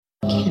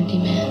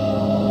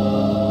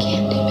Candyman,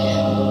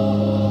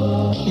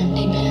 Candyman,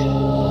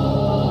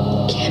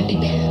 Candyman,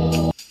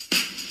 Candyman.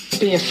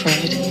 Be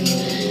afraid.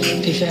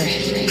 Be very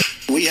afraid.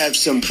 We have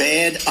some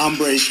bad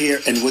hombres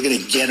here, and we're going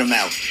to get them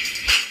out.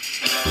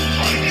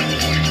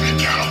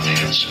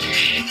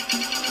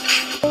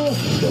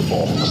 The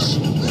box.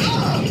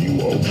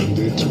 You opened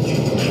it.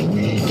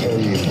 We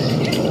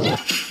came.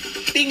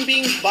 Bing,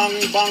 bing, bong,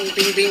 bong,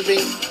 bing, bing,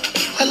 bing.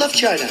 I love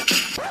China.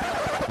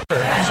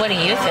 What do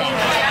you think?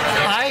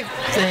 I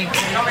think,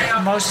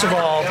 most of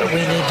all, that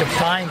we need to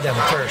find them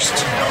first.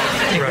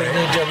 We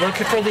need to look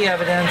for the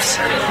evidence,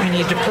 we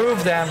need to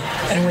prove them,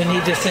 and we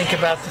need to think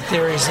about the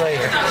theories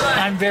later.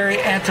 I'm very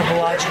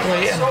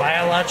anthropologically and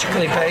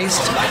biologically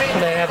based,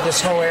 but I have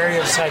this whole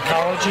area of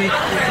psychology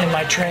in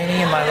my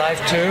training in my life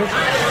too.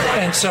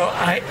 And so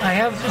I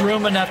have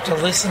room enough to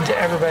listen to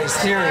everybody's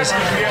theories,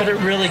 but it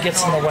really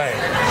gets in the way.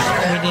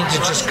 We need to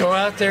just go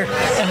out there,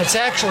 and it's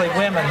actually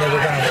women that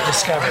are going to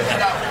discover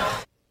them.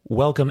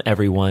 Welcome,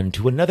 everyone,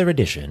 to another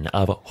edition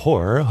of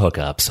Horror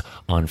Hookups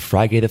on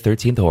Friday the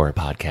 13th Horror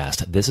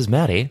Podcast. This is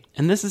Matty.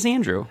 And this is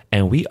Andrew.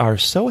 And we are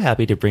so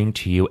happy to bring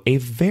to you a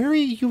very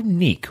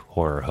unique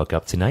horror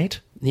hookup tonight.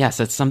 Yes,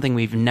 it's something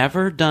we've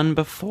never done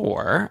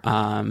before.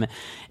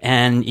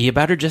 And you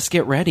better just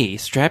get ready.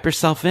 Strap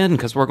yourself in,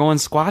 because we're going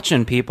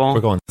squatching, people. We're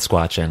going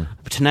squatching.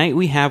 Tonight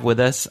we have with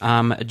us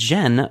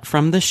Jen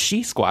from the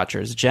SHE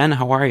SQUATCHERS. Jen,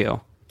 how are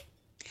you?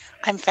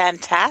 I'm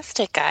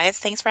fantastic, guys.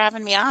 Thanks for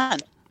having me on.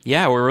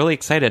 Yeah, we're really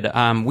excited.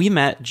 We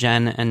met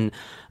Jen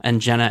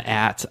and Jenna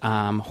at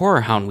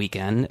Horror Hound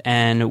Weekend,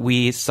 and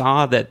we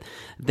saw that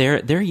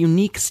their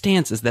unique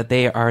stance is that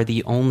they are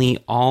the only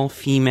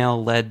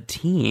all-female-led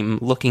team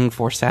looking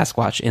for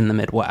Sasquatch in the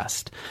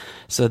Midwest.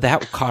 So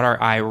that caught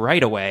our eye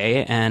right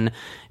away, and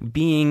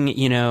being,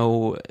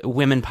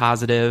 women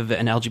positive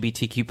and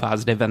LGBTQ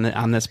positive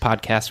on this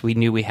podcast, we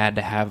knew we had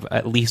to have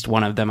at least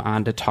one of them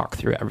on to talk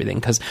through everything,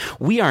 because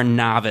we are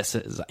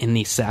novices in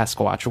the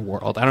Sasquatch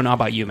world. I don't know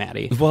about you,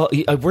 Matty. Well,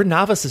 we're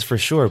novices for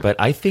sure, but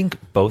I think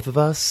both of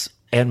us,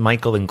 and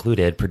Michael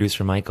included,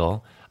 producer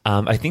Michael,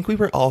 I think we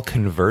were all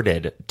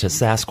converted to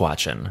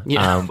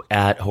Sasquatching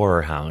at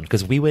Horror Hound,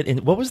 because we went in.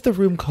 What was the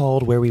room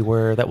called where we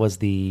were? That was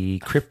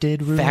the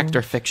cryptid room? Fact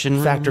or fiction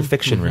room. Fact or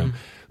fiction room.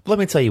 Let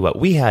me tell you what,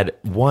 we had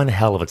one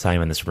hell of a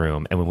time in this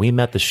room, and when we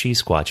met the SHE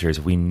SQUATCHERS,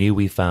 we knew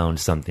we found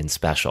something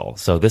special.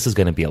 So this is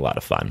going to be a lot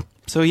of fun.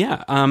 So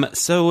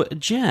so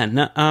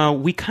Jen,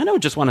 we kind of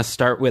just want to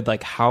start with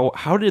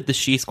how did the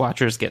SHE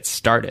SQUATCHERS get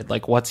started?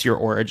 Like, what's your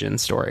origin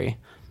story?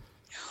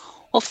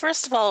 Well,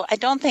 first of all, I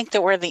don't think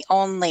that we're the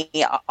only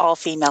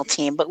all-female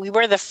team, but we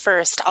were the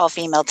first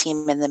all-female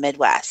team in the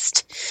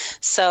Midwest.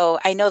 So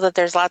I know that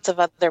there's lots of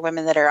other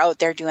women that are out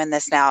there doing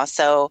this now.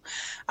 So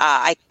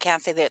I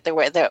can't say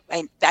that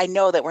I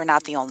know that we're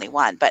not the only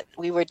one, but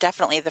we were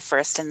definitely the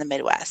first in the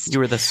Midwest. You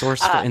were the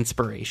source for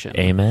inspiration.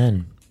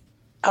 Amen.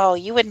 Oh,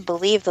 you wouldn't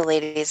believe the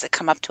ladies that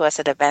come up to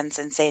us at events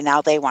and say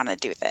now they want to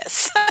do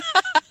this.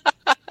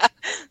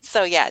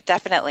 So yeah,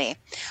 definitely.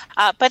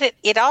 But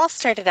it all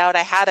started out,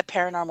 I had a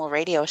paranormal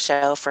radio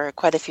show for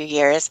quite a few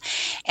years,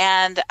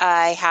 and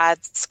I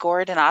had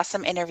scored an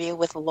awesome interview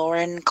with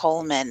Lauren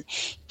Coleman.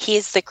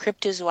 He's the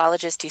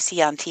cryptozoologist you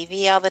see on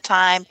TV all the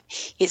time.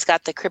 He's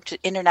got the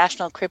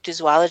International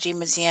Cryptozoology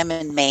Museum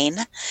in Maine.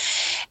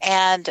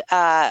 And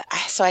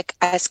so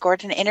I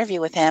scored an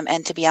interview with him,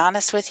 and to be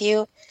honest with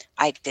you,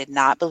 I did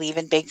not believe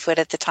in Bigfoot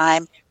at the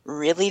time.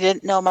 Really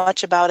didn't know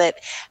much about it,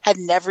 had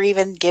never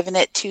even given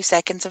it 2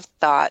 seconds of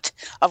thought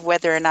of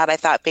whether or not I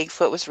thought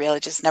Bigfoot was real. I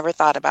just never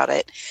thought about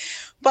it.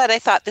 But I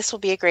thought this will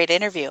be a great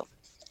interview.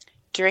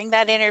 During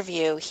that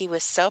interview, he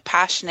was so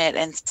passionate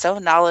and so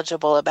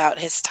knowledgeable about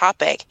his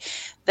topic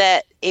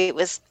that it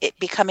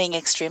becoming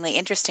extremely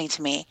interesting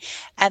to me.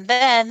 And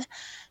then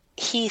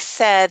he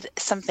said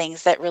some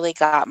things that really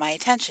got my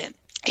attention.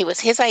 It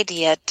was his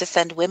idea to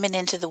send women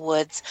into the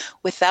woods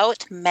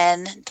without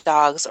men,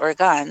 dogs, or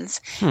guns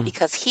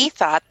because he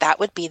thought that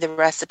would be the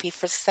recipe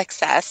for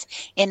success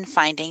in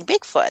finding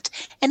Bigfoot.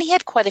 And he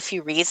had quite a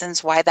few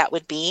reasons why that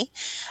would be.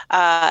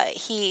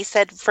 He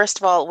said, first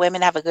of all,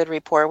 women have a good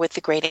rapport with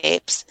the great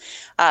apes,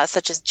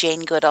 such as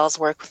Jane Goodall's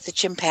work with the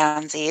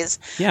chimpanzees.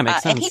 Yeah,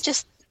 makes sense. And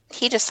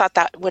he just thought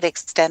that would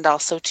extend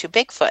also to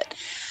Bigfoot.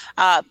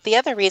 The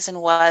other reason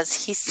was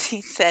he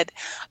said,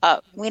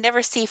 we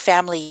never see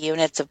family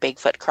units of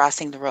Bigfoot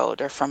crossing the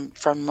road or from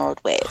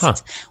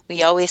roadways.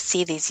 We always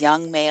see these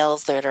young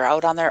males that are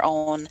out on their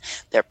own.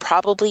 They're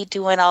probably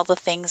doing all the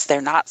things they're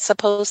not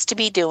supposed to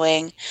be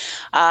doing.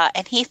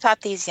 And he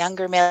thought these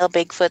younger male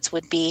Bigfoots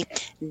would be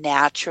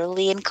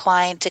naturally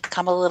inclined to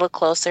come a little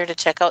closer to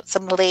check out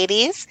some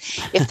ladies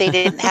if they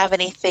didn't have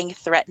anything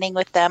threatening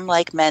with them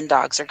like men,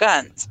 dogs, or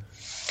guns.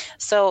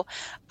 So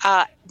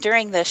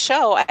during the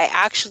show, I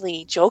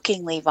actually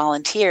jokingly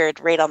volunteered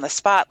right on the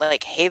spot,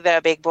 like, hey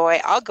there, big boy,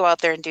 I'll go out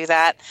there and do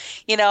that,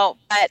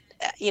 but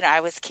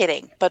I was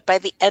kidding. But by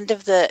the end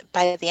of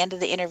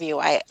the interview,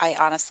 I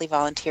honestly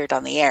volunteered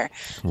on the air.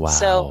 Wow.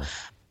 So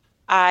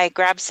I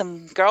grabbed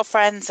some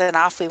girlfriends and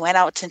off we went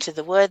out into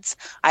the woods.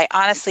 I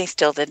honestly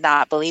still did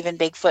not believe in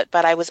Bigfoot,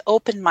 but I was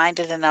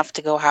open-minded enough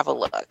to go have a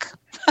look.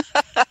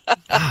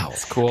 Wow,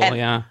 that's cool. And,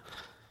 yeah,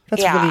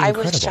 That's really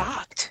incredible. I was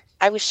shocked.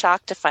 I was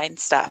shocked to find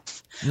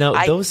stuff.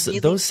 Now,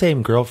 those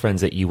same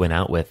girlfriends that you went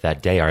out with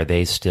that day, are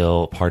they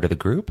still part of the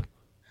group?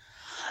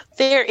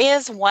 There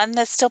is one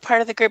that's still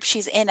part of the group.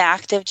 She's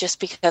inactive just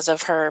because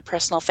of her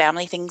personal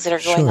family things that are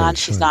going on.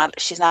 She's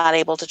not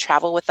able to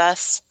travel with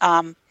us.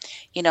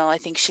 I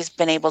think she's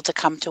been able to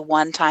come to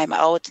one time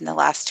out in the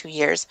last 2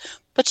 years,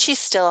 but she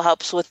still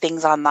helps with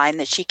things online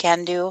that she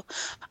can do.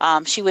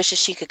 She wishes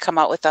she could come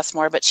out with us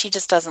more, but she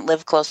just doesn't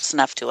live close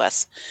enough to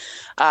us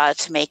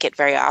to make it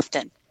very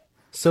often.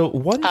 So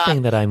one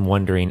thing that I'm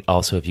wondering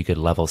also if you could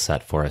level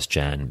set for us,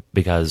 Jen,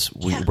 because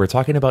we're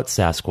talking about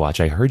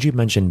Sasquatch. I heard you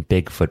mention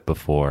Bigfoot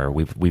before.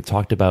 We've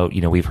talked about,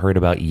 we've heard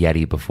about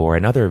Yeti before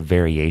and other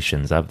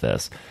variations of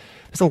this.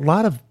 There's a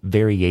lot of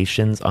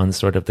variations on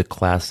sort of the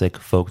classic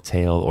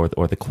folktale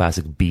or the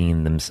classic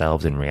being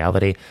themselves in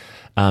reality.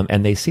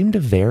 And they seem to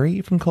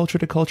vary from culture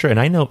to culture. And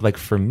I know, like,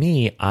 for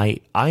me,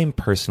 I'm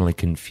personally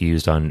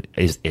confused on,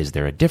 is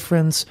there a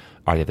difference?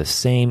 Are they the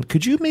same?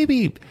 Could you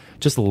maybe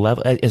just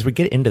level, as we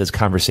get into this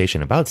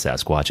conversation about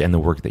Sasquatch and the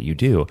work that you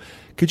do,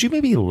 could you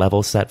maybe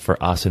level set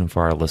for us and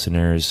for our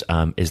listeners?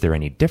 Is there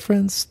any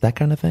difference? That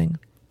kind of thing?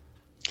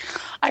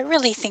 I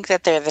really think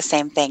that they're the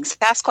same thing.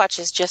 Sasquatch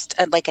is just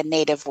like a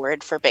native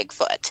word for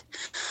Bigfoot.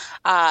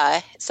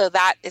 So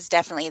that is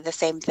definitely the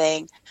same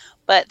thing.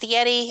 But the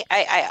Yeti,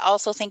 I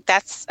also think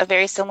that's a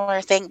very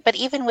similar thing. But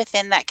even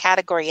within that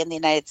category in the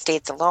United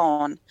States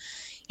alone,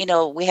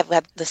 we have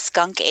had the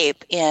skunk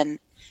ape in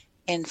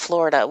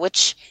Florida,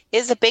 which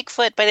is a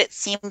Bigfoot, but it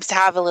seems to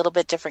have a little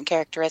bit different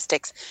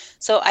characteristics.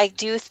 So I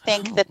do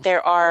think that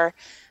there are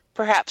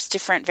perhaps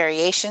different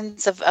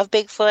variations of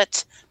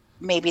Bigfoot.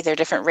 Maybe they're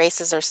different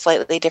races or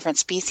slightly different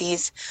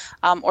species,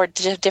 or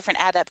different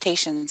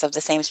adaptations of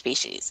the same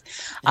species.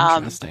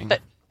 Interesting.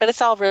 But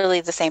it's all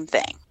really the same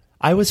thing.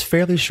 I was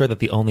fairly sure that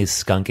the only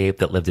skunk ape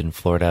that lived in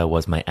Florida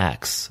was my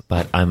ex,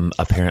 but I'm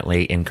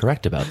apparently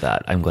incorrect about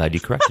that. I'm glad you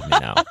corrected me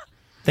now.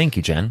 Thank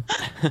you, Jen.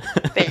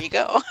 There you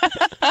go.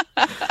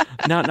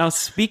 Now,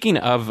 speaking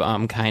of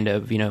kind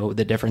of,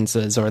 the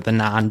differences or the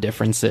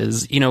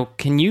non-differences,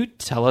 can you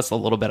tell us a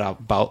little bit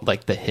about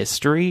like the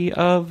history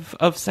of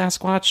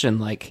Sasquatch and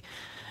like,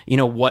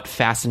 what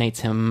fascinates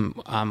him?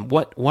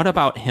 What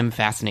about him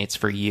fascinates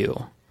for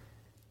you?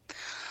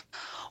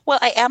 Well,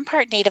 I am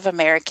part Native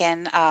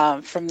American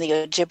from the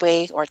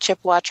Ojibwe or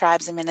Chippewa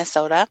tribes in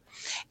Minnesota.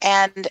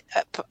 And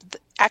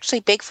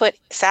actually, Bigfoot,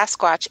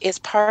 Sasquatch is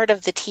part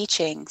of the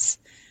teachings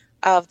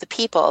of the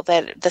people,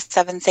 that the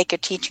 7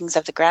 sacred teachings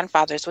of the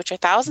grandfathers, which are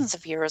thousands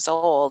of years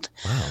old.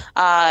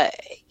 Wow.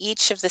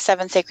 Each of the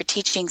 7 sacred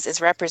teachings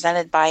is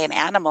represented by an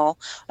animal,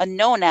 a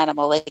known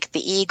animal, like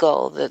the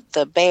eagle,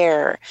 the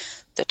bear,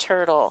 the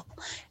turtle,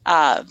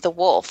 the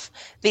wolf.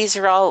 These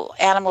are all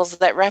animals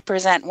that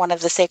represent one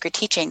of the sacred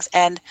teachings.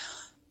 And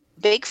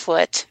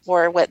Bigfoot,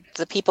 or what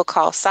the people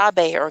call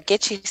Sabe or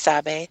Gitchi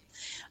Sabe,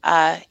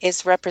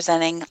 is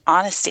representing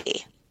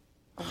honesty.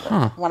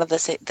 One of the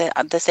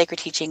sacred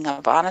teaching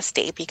of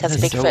honesty, because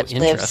Bigfoot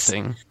lives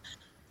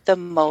the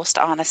most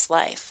honest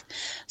life.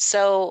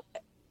 So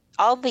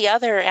all the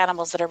other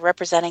animals that are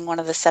representing one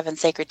of the 7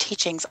 sacred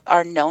teachings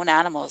are known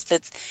animals.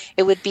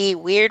 It would be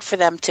weird for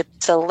them to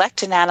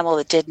select an animal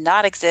that did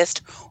not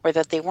exist or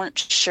that they weren't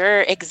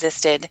sure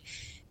existed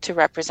to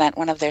represent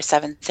one of their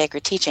 7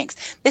 sacred teachings.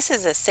 This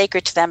is as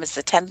sacred to them as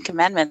the 10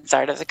 Commandments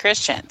are to the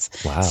Christians.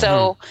 Wow.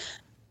 So,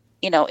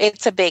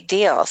 it's a big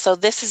deal. So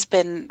this has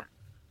been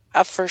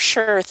a for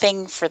sure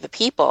thing for the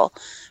people,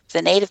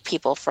 the native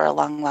people, for a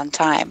long, long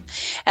time.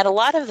 And a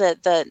lot of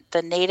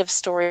the native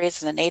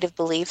stories and the native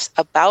beliefs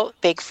about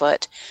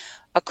Bigfoot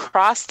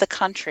across the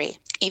country,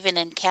 even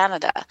in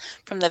Canada,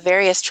 from the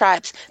various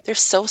tribes, they're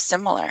so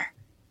similar.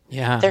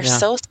 Yeah. They're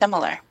so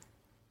similar.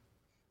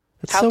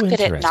 That's How so could it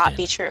interesting. not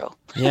be true?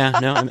 Yeah,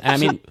 no, I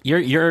mean,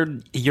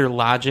 your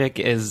logic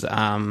is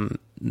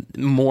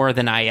more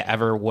than I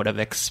ever would have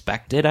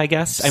expected, I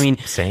guess. I mean,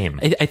 same.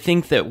 I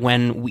think that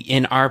when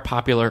in our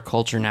popular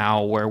culture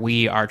now, where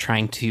we are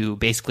trying to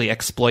basically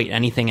exploit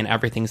anything and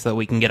everything so that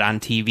we can get on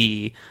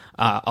TV,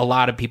 a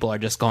lot of people are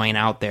just going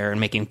out there and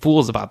making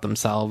fools about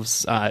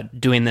themselves,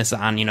 doing this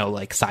on,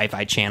 like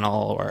Sci-Fi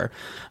Channel or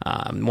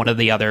one of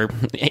the other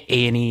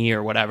A&E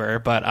or whatever.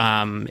 But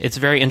it's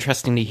very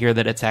interesting to hear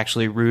that it's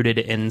actually rooted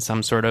in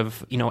some sort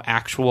of,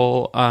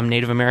 actual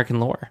Native American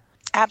lore.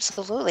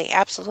 Absolutely.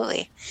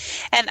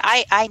 And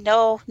I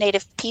know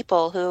Native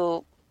people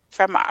who,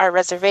 from our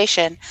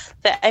reservation,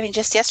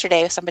 just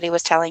yesterday somebody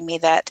was telling me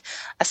that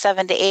a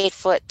 7 to 8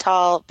 foot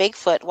tall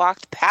Bigfoot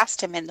walked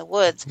past him in the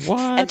woods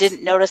and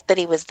didn't notice that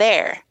he was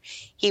there.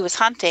 He was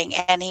hunting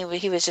and he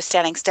was just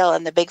standing still,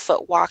 and the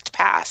Bigfoot walked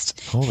past.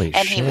 Holy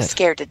and shit. He was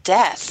scared to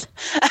death.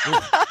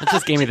 That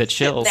just gave me the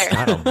chills.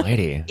 God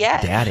almighty.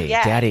 Yeah.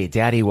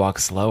 Daddy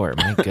walks slower.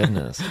 My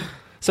goodness.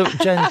 So,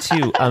 Jen,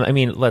 too,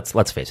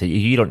 let's face it.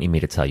 You don't need me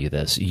to tell you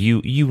this.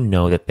 You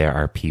know that there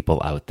are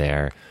people out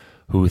there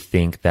who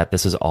think that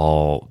this is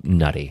all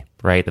nutty,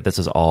 right? That this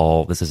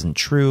isn't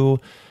true,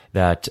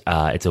 that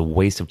it's a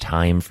waste of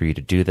time for you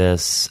to do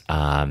this.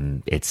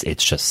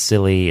 It's just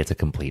silly. It's a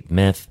complete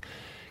myth.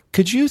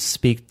 Could you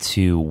speak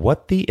to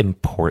what the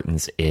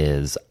importance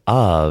is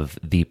of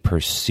the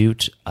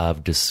pursuit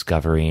of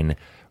discovering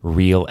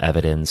real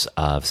evidence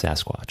of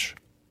Sasquatch?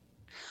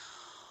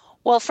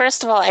 Well,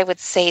 first of all, I would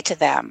say to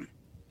them,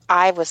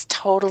 I was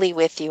totally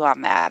with you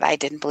on that. I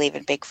didn't believe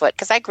in Bigfoot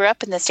because I grew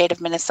up in the state of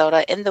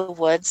Minnesota in the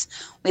woods.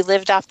 We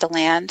lived off the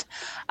land,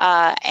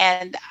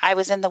 and I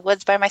was in the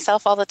woods by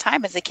myself all the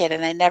time as a kid,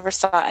 and I never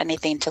saw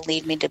anything to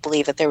lead me to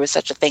believe that there was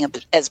such a thing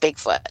as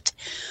Bigfoot.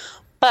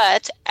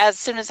 But as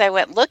soon as I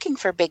went looking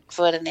for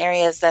Bigfoot in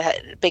areas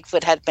that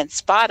Bigfoot had been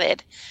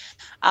spotted,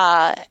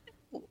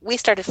 we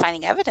started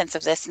finding evidence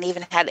of this and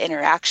even had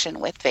interaction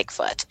with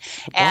Bigfoot.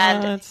 What?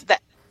 And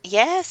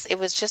yes, it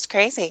was just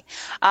crazy.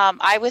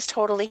 I was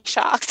totally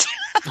shocked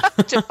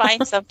to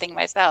find something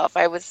myself.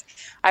 I was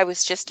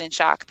just in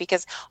shock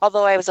because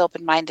although I was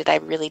open-minded, I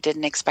really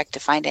didn't expect to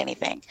find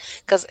anything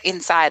because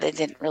inside I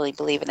didn't really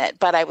believe in it,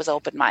 but I was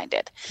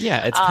open-minded.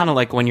 Yeah, it's kind of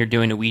like when you're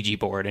doing a Ouija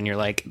board and you're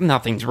like,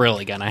 nothing's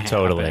really going to happen.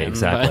 Totally,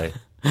 exactly.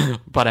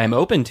 But I'm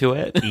open to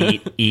it.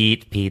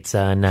 Eat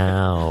pizza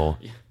now.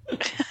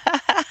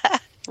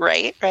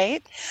 Right.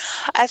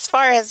 As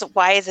far as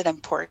why is it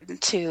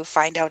important to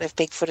find out if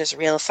Bigfoot is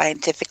real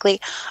scientifically,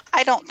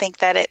 I don't think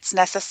that it's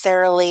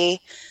necessarily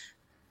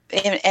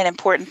an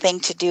important thing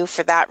to do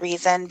for that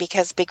reason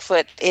because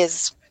Bigfoot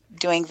is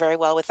doing very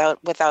well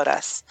without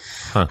us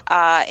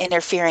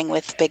interfering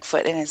with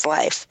Bigfoot in his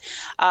life.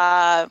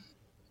 I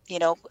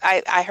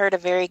heard a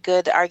very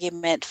good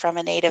argument from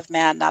a native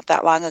man not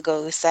that long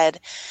ago who said,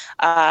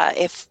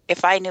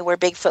 if I knew where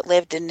Bigfoot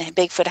lived and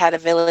Bigfoot had a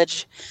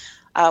village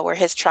where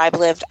his tribe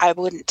lived, I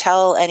wouldn't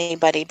tell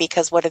anybody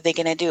because what are they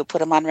going to do?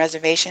 Put him on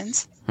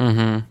reservations?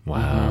 Mm-hmm.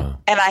 Wow.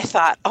 And I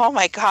thought, oh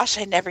my gosh,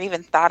 I never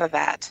even thought of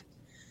that.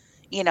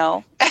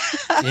 Yeah,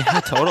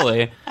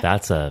 totally.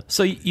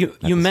 So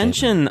you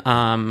mentioned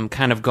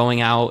kind of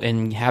going out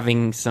and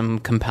having some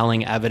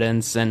compelling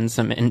evidence and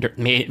some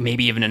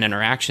maybe even an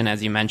interaction,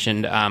 as you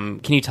mentioned.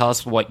 Can you tell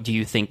us what do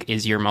you think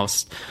is your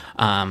most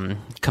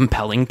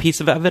compelling piece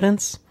of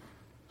evidence?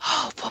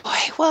 Oh boy.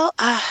 Well,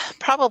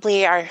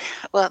 probably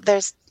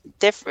there's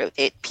different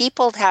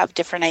people have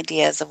different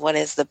ideas of what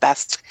is the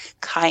best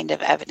kind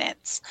of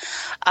evidence.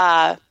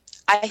 I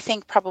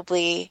think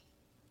probably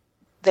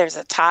there's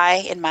a tie,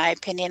 in my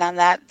opinion, on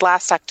that.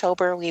 Last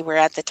October, we were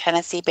at the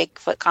Tennessee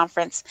Bigfoot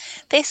Conference.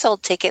 They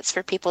sold tickets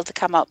for people to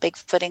come out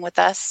Bigfooting with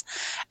us,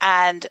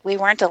 and we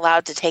weren't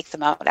allowed to take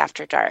them out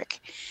after dark.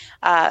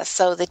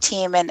 So the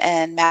team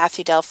and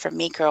Matthew Delph from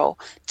Micro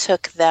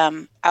took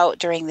them out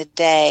during the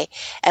day,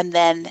 and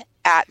then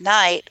at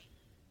night,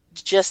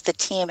 just the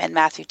team and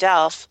Matthew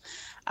Delph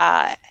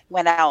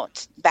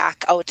went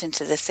back out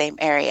into the same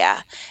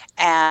area.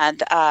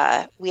 And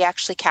we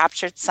actually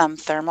captured some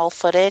thermal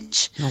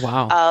footage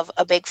of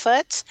a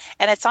Bigfoot.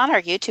 And it's on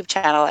our YouTube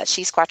channel at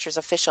SHE SQUATCHERS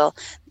Official.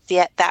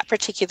 That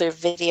particular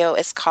video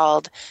is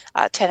called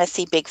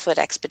Tennessee Bigfoot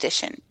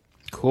Expedition.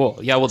 Cool.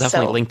 Yeah, we'll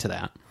definitely link to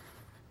that.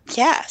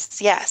 Yes.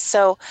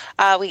 So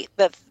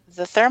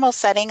the thermal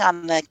setting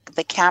on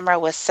the camera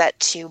was set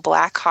to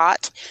black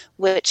hot,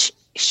 which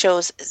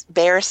shows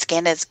bare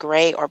skin as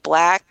gray or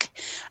black,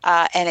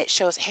 and it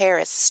shows hair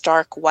as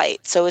stark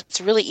white. So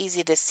it's really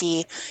easy to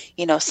see,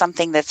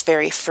 something that's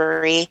very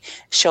furry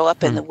show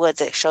up in the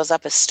woods. It shows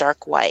up as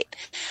stark white.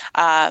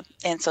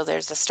 And so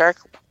there's a stark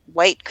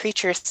white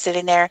creature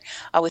sitting there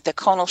with a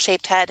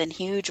conal-shaped head and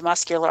huge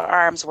muscular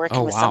arms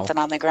working with something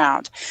on the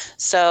ground.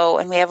 So,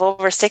 and we have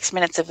over 6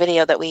 minutes of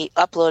video that we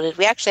uploaded.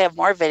 We actually have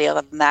more video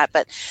than that,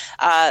 but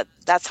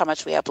that's how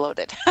much we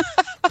uploaded.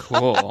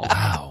 Cool.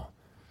 Wow.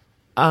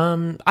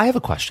 I have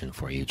a question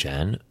for you,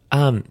 Jen.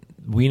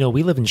 We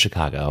live in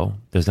Chicago.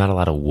 There's not a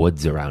lot of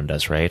woods around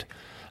us, right?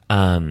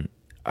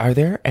 Are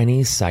there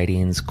any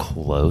sightings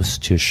close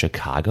to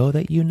Chicago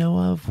that you know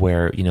of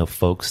where,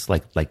 folks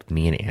like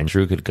me and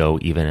Andrew could go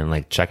even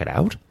and check it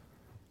out?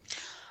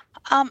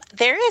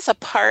 There is a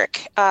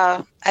park.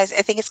 I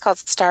think it's called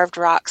Starved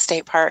Rock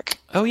State Park.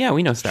 Oh yeah,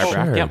 we know Starved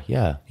Rock. Yep.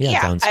 Yeah.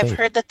 Yeah, I've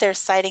heard that there's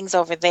sightings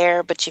over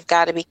there, but you've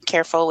got to be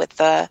careful with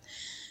the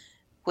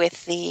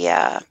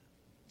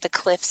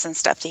cliffs and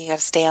stuff that you have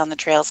to stay on the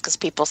trails because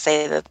people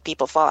say that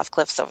people fall off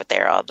cliffs over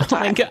there all the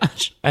time. Oh my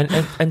gosh.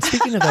 And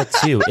speaking of that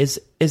too, is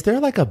there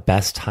a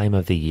best time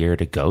of the year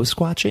to go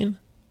squatching?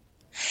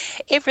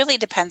 It really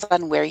depends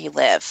on where you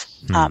live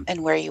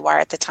and where you are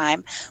at the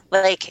time.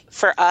 Like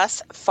for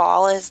us,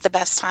 fall is the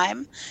best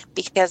time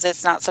because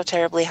it's not so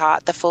terribly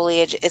hot. The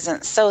foliage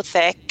isn't so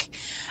thick.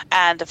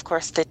 And of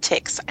course the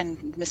ticks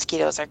and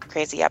mosquitoes are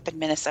crazy up in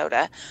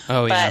Minnesota.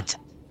 Oh yeah. But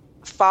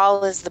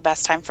fall is the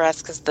best time for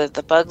us because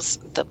the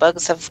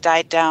bugs have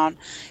died down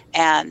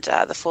and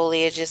the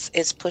foliage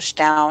is pushed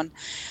down,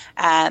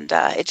 and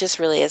it just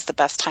really is the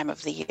best time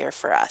of the year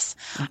for us.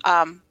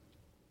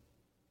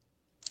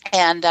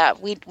 And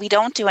we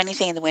don't do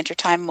anything in the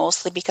wintertime,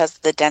 mostly because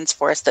the dense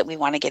forest that we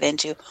want to get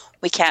into,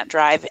 we can't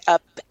drive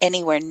up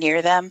anywhere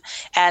near them,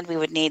 and we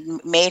would need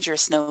major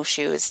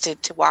snowshoes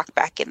to walk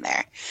back in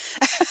there.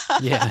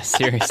 Yeah,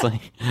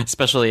 seriously.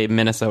 Especially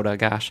Minnesota,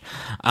 gosh.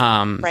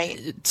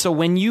 Right. So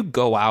when you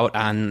go out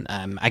on,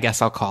 I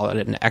guess I'll call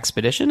it an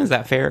expedition, is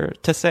that fair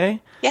to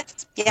say?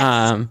 Yes.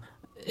 Are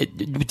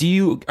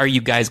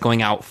you guys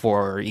going out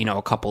for,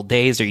 a couple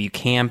days? Are you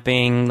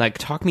camping? Like,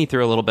 talk me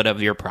through a little bit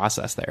of your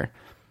process there.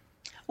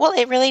 Well,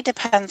 it really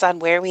depends on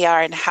where we are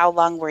and how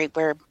long we're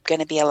going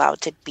to be allowed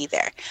to be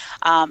there.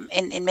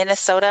 In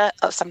Minnesota,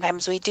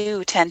 sometimes we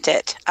do tent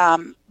it.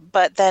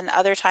 But then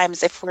other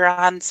times, if we're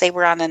on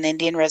an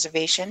Indian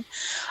reservation,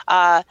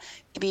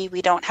 maybe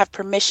we don't have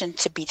permission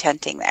to be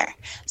tenting there.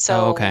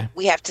 So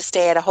we have to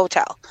stay at a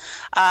hotel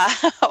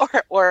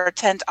or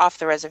tent off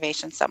the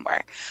reservation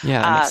somewhere.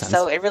 Yeah, that makes sense.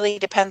 So it really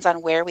depends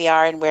on where we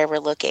are and where we're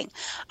looking.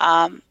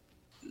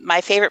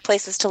 My favorite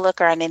places to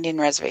look are on Indian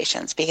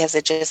reservations because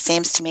it just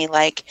seems to me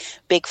like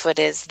Bigfoot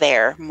is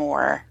there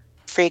more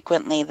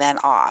frequently than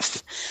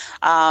off.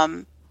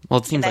 Well,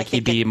 it seems like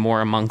he'd be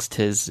more amongst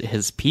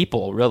his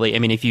people, really. I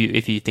mean, if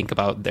you think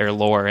about their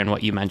lore and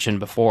what you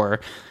mentioned before,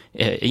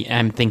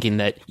 I'm thinking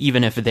that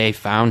even if they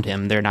found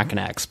him, they're not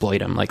going to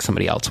exploit him like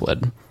somebody else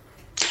would.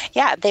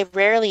 Yeah, they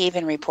rarely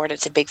even report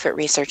it to Bigfoot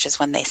researchers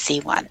when they see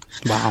one.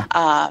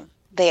 Wow.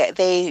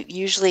 They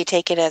usually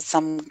take it as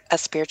a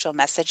spiritual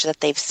message that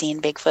they've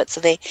seen Bigfoot.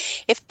 So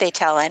if they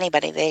tell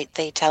anybody,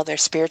 they tell their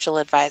spiritual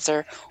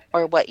advisor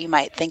or what you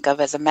might think of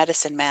as a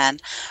medicine man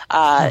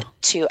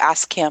to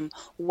ask him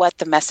what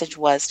the message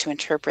was, to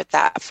interpret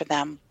that for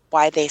them,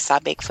 why they saw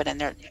Bigfoot in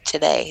there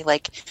today.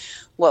 Like,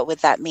 what would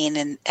that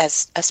mean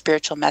as a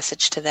spiritual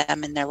message to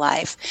them in their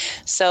life?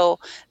 So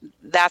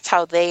that's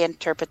how they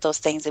interpret those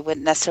things. They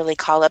wouldn't necessarily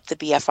call up the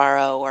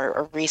BFRO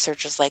or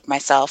researchers like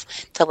myself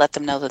to let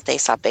them know that they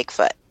saw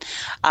Bigfoot.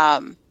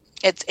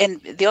 And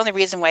the only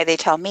reason why they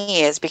tell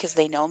me is because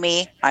they know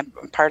me. I'm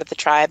part of the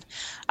tribe,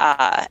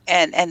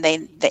 and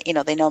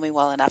they know me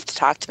well enough to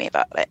talk to me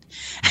about it.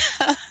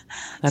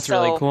 That's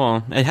really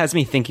cool. It has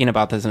me thinking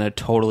about this in a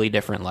totally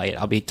different light.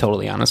 I'll be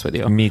totally honest with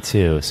you. Me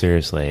too,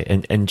 seriously.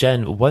 And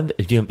Jen,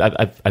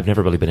 I've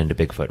never really been into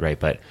Bigfoot, right?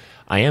 But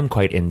I am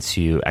quite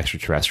into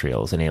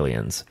extraterrestrials and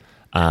aliens.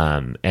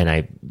 And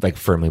I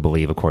firmly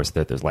believe, of course,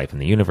 that there's life in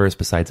the universe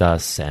besides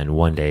us. And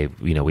one day,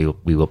 we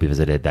will be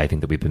visited. I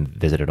think that we've been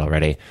visited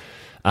already.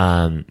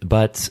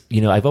 But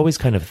I've always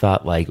kind of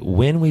thought, like,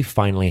 when we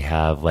finally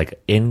have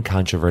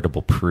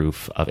incontrovertible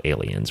proof of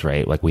aliens,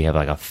 right? Like, we have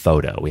a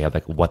photo, we have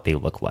what they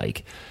look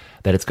like,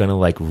 that it's going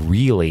to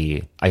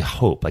really, I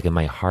hope, in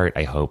my heart,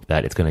 I hope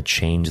that it's going to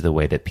change the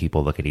way that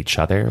people look at each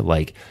other.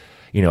 Like,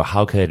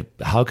 how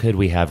could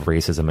we have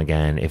racism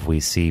again if we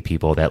see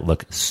people that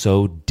look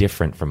so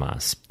different from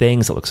us,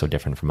 things that look so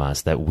different from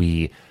us, that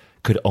we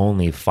could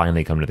only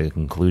finally come to the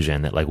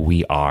conclusion that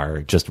we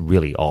are just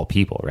really all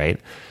people, right?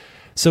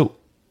 So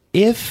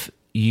if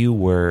you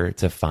were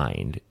to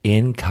find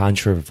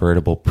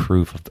incontrovertible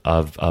proof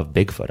of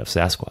Bigfoot, of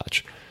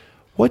Sasquatch,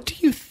 what do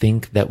you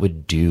think that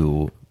would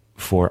do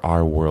for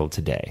our world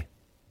today?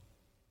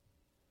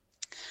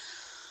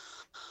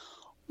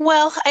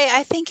 Well,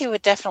 I think it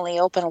would definitely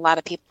open a lot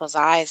of people's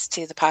eyes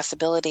to the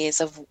possibilities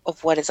of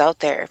what is out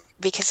there,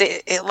 because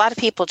a lot of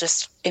people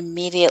just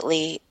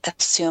immediately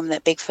assume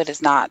that Bigfoot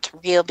is not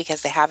real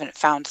because they haven't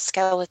found a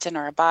skeleton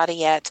or a body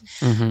yet,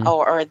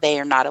 or they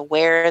are not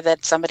aware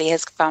that somebody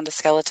has found a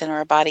skeleton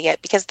or a body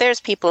yet, because there's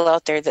people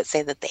out there that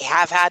say that they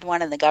have had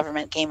one and the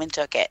government came and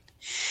took it.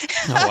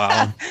 Oh,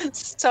 wow.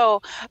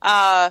 So,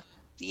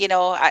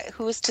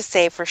 who's to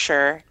say for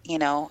sure?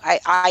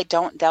 I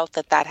don't doubt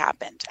that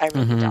happened. I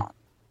really don't.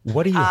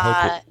 What do you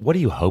hope? What do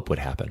you hope would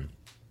happen?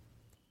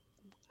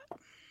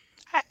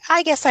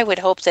 I guess I would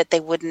hope that they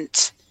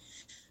wouldn't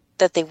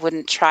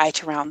try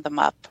to round them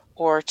up,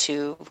 or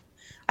to.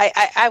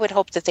 I would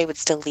hope that they would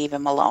still leave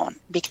him alone,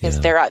 because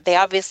they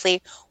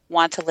obviously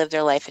want to live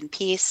their life in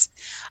peace.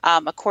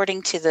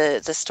 According to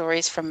the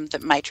stories from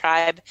my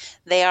tribe,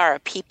 they are a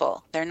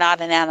people. They're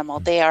not an animal.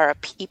 They are a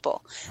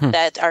people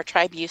that our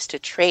tribe used to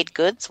trade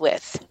goods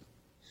with.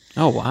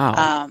 Oh,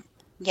 wow.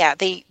 Yeah,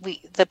 the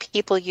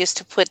people used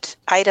to put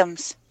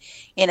items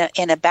in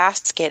a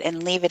basket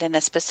and leave it in a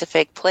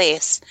specific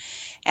place,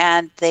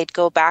 and they'd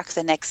go back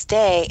the next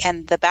day,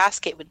 and the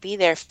basket would be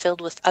there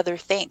filled with other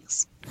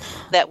things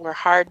that were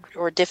hard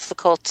or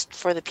difficult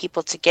for the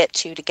people to get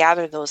to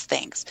gather those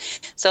things.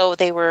 So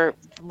they were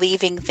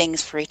leaving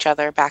things for each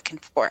other back and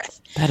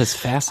forth. That is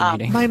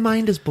fascinating. My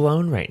mind is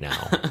blown right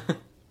now.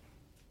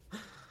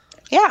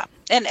 Yeah.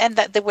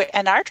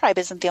 And our tribe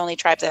isn't the only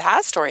tribe that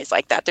has stories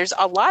like that. There's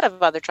a lot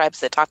of other tribes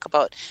that talk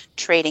about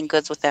trading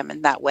goods with them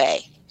in that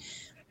way.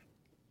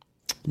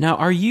 Now,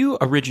 are you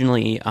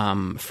originally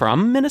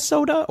from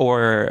Minnesota,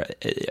 or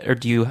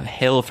do you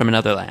hail from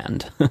another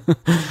land?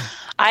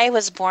 I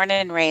was born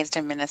and raised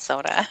in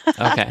Minnesota.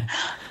 Okay.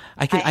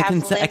 I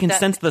can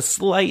sense the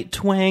slight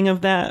twang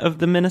of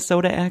the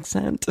Minnesota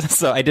accent.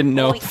 So I didn't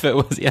know if it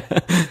was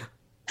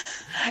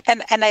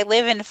And I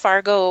live in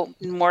Fargo,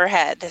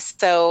 Moorhead,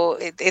 so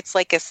it's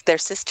like their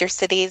sister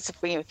cities.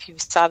 If you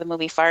saw the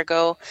movie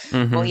Fargo,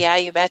 well, yeah,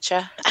 you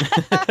betcha.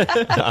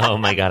 Oh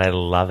my God, I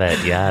love it.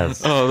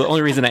 Yes. Oh, the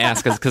only reason I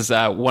ask is because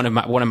one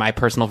of my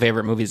personal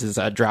favorite movies is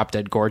Drop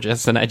Dead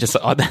Gorgeous, and I just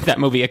that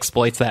movie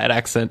exploits that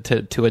accent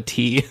to a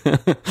T.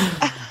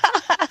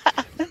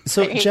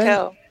 So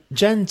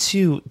Jen,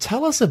 too,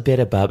 tell us a bit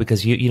about,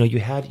 because you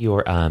had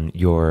your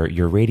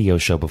radio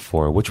show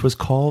before, which was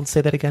called, say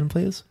that again,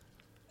 please.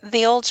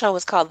 The old show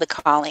was called The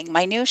Calling.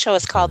 My new show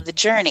is called The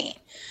Journey.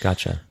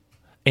 Gotcha.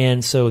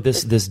 And so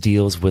this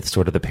deals with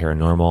sort of the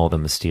paranormal, the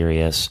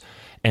mysterious.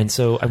 And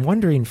so I'm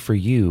wondering for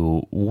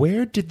you,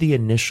 where did the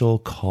initial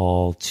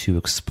call to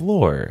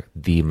explore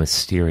the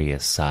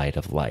mysterious side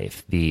of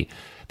life, the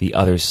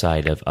other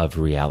side of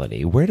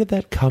reality, where did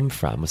that come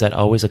from? Was that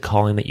always a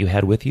calling that you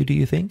had with you, do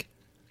you think?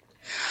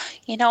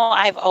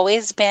 I've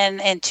always been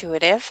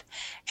intuitive,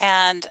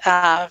 and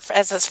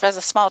as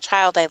a small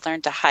child, I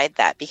learned to hide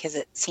that because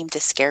it seemed to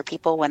scare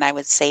people when I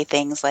would say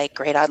things like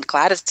 "Great Aunt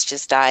Gladys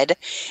just died,"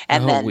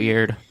 and then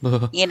weird,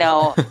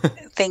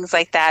 things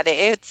like that.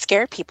 It would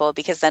scare people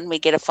because then we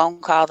get a phone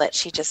call that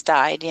she just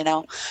died.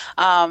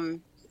 And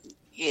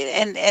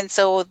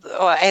so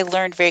I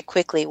learned very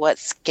quickly what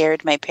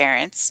scared my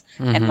parents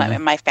and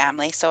my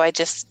family. So I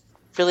just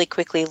really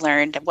quickly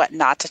learned what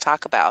not to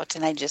talk about,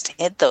 and I just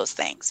hid those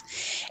things.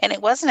 And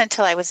it wasn't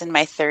until I was in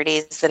my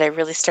 30s that I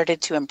really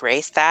started to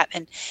embrace that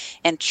and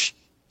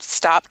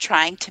stop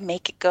trying to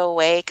make it go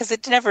away, because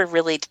it never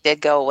really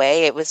did go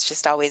away. It was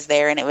just always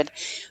there, and it would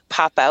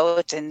pop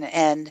out,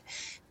 and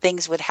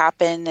things would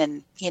happen.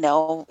 And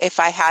if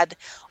I had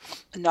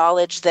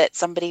knowledge that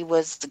somebody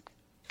was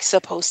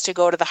supposed to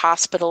go to the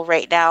hospital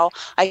right now,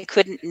 I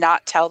couldn't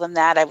not tell them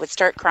that. I would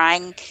start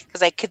crying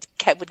because I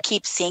would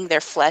keep seeing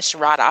their flesh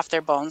rot off their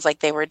bones like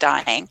they were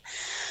dying.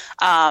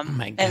 Oh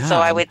my God. And so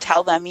I would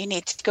tell them, you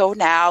need to go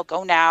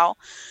now.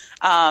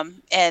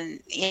 And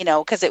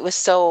because it was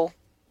so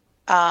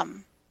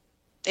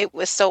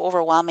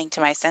overwhelming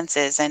to my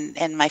senses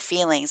and my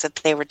feelings that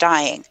they were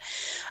dying.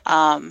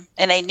 And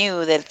I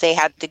knew that they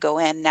had to go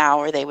in now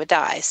or they would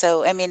die.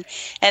 So, I mean,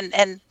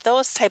 and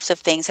those types of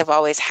things have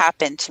always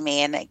happened to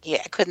me, and I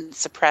couldn't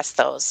suppress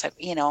those.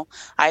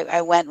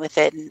 I went with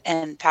it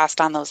and passed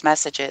on those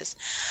messages.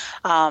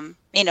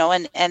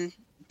 And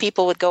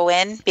people would go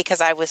in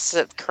because I was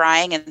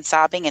crying and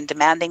sobbing and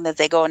demanding that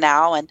they go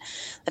now. And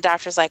the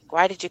doctor's like,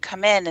 "Why did you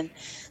come in?"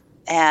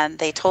 And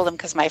they told him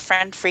because my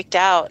friend freaked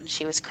out and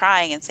she was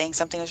crying and saying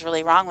something was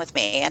really wrong with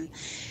me.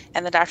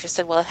 And the doctor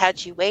said, "Well,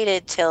 had you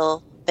waited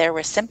till there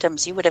were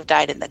symptoms, you would have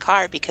died in the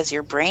car because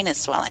your brain is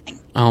swelling."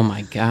 Oh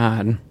my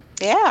God.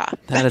 Yeah.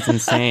 That is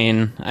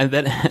insane. And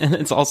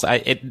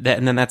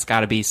then that's got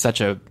to be such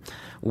a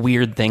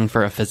weird thing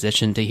for a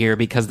physician to hear,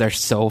 because they're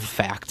so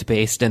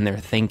fact-based in their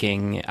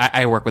thinking.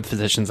 I work with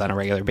physicians on a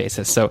regular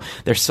basis, so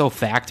they're so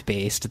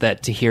fact-based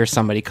that to hear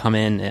somebody come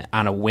in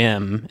on a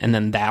whim and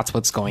then that's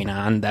what's going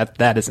on,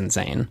 that is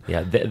insane.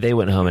 Yeah, they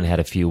went home and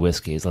had a few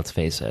whiskeys, let's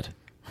face it.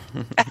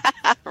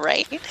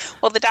 Right.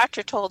 Well, the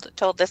doctor told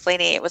this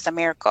lady it was a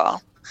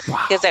miracle.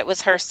 Wow. Because it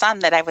was her son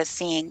that I was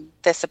seeing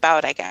this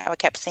about. I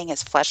kept seeing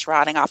his flesh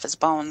rotting off his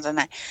bones,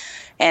 and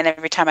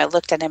every time I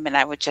looked at him, and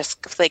I would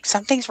just like,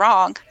 something's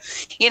wrong,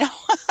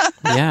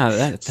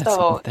 Yeah,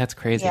 that's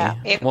crazy.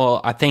 Yeah,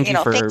 well, I thank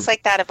you for things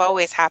like that have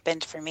always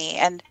happened for me,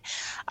 and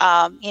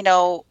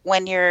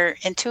when you're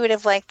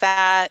intuitive like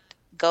that,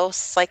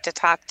 ghosts like to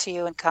talk to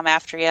you and come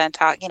after you and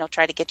talk,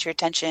 try to get your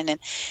attention.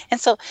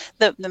 And so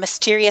the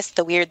mysterious,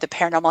 the weird, the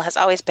paranormal has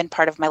always been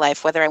part of my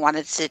life, whether I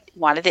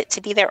wanted it to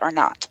be there or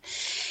not.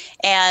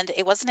 And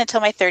it wasn't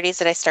until my 30s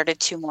that I started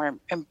to more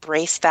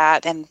embrace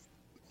that and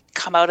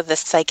come out of the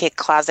psychic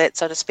closet,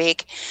 so to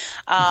speak,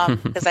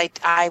 because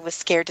I was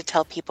scared to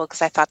tell people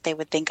because I thought they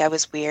would think I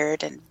was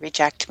weird and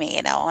reject me,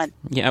 And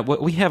yeah,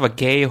 we have a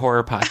gay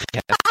horror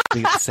podcast.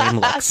 We have the same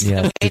looks.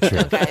 Yeah, way to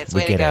go, guys.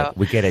 Way to go.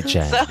 We get it,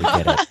 Jen. So, we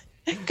get it.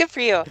 Good for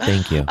you.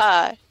 Thank you.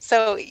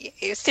 So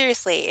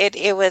seriously,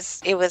 it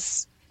was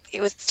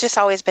just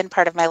always been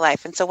part of my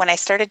life. And so when I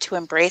started to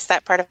embrace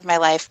that part of my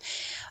life,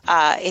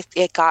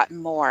 it got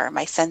more.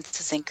 My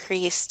senses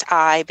increased.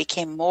 I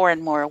became more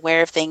and more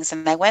aware of things.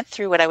 And I went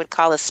through what I would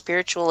call a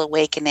spiritual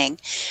awakening,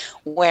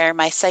 where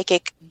my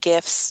psychic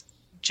gifts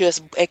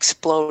just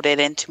exploded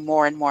into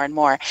more and more and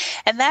more.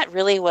 And that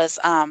really was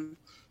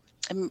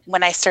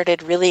when I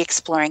started really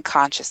exploring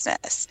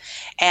consciousness.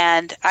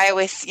 And I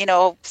always,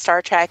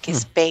 Star Trek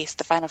is space,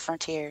 the final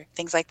frontier,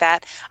 things like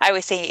that. I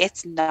always say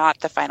it's not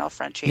the final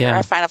frontier. Yeah.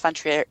 Our final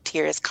frontier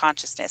is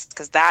consciousness,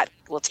 because that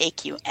will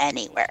take you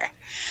anywhere.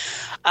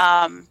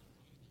 Wow.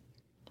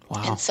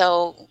 And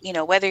so,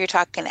 whether you're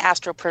talking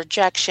astral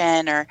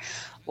projection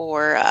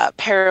or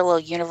parallel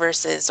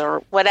universes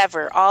or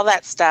whatever, all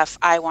that stuff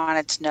I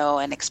wanted to know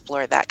and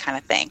explore that kind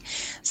of thing.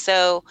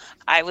 So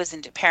I was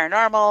into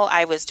paranormal.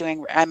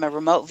 I'm a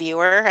remote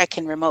viewer. I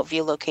can remote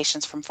view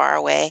locations from far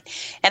away.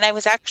 And I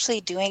was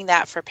actually doing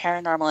that for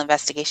paranormal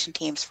investigation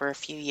teams for a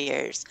few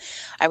years.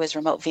 I was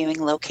remote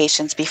viewing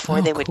locations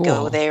before they would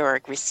go there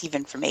or receive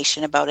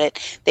information about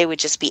it. They would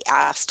just be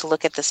asked to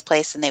look at this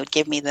place, and they would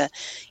give me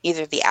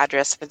either the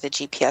address or the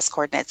GPS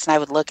coordinates, and I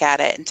would look at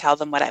it and tell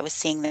them what I was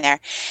seeing there.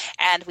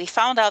 And we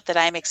found out that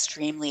I'm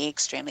extremely,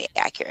 extremely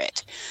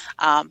accurate.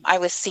 I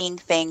was seeing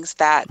things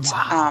that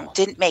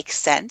didn't make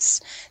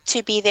sense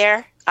to be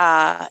there.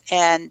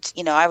 And,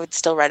 I would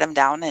still write them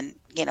down and,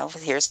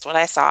 here's what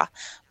I saw.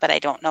 But I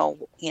don't know,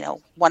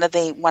 one of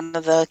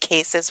the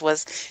cases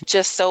was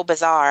just so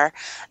bizarre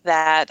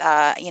that,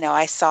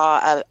 I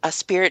saw a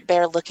spirit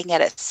bear looking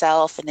at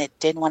itself, and it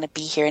didn't want to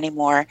be here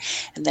anymore.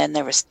 And then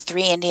there was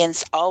 3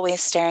 Indians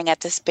always staring at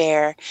this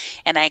bear.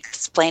 And I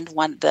explained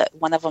one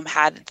of them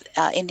had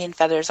Indian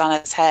feathers on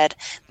his head.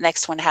 The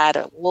next one had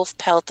a wolf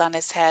pelt on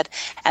his head.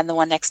 And the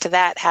one next to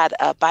that had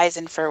a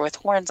bison fur with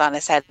horns on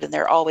his head. And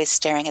they're always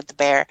staring at the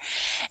bear.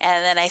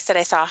 And then I said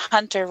I saw a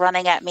hunter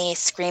running at me,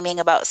 screaming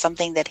about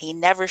something that he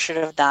never should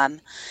have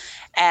done.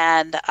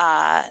 And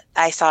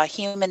I saw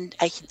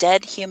a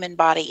dead human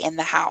body in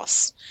the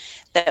house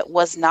that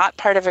was not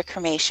part of a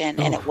cremation,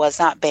 and it was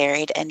not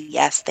buried. And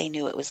yes, they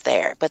knew it was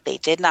there, but they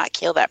did not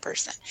kill that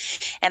person.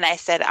 And I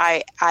said,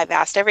 I've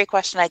asked every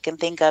question I can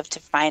think of to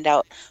find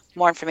out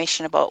more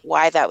information about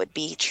why that would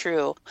be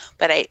true,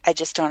 but I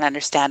just don't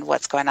understand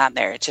what's going on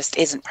there. It just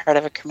isn't part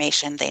of a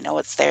cremation. They know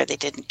it's there. They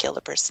didn't kill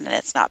the person, and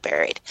it's not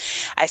buried.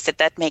 I said,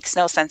 that makes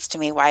no sense to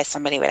me why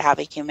somebody would have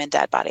a human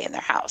dead body in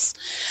their house.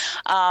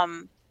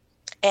 Then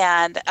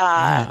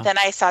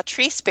I saw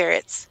tree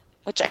spirits,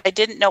 which I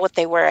didn't know what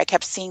they were. I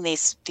kept seeing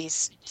these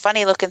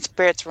funny looking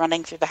spirits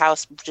running through the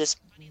house, just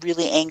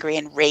really angry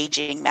and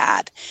raging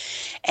mad.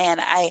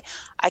 And I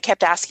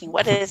kept asking,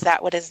 what is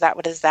that? What is that?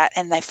 What is that?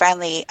 And I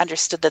finally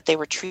understood that they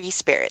were tree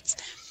spirits.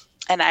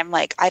 And I'm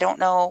like, I don't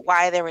know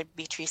why there would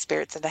be tree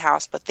spirits in the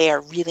house, but they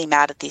are really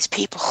mad at these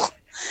people.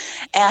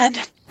 And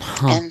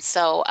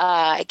so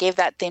I gave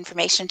the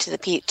information to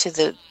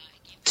the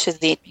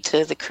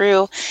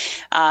crew.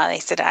 They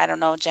said, I don't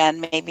know,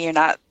 Jen, maybe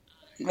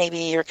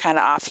you're kind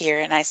of off here.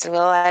 And I said,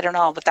 well, I don't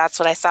know, but that's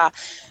what I saw.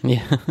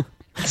 Yeah.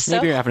 So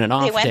maybe you're having an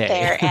off day. They went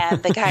there,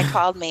 and the guy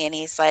called me, and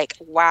he's like,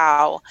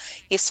 wow.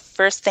 His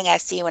first thing I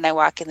see when I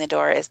walk in the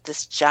door is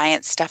this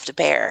giant stuffed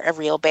bear, a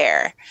real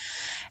bear.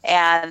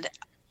 And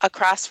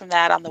across from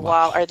that on the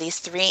wall are these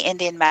 3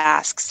 Indian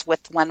masks,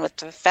 with one with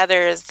the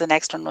feathers, the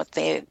next one with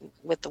the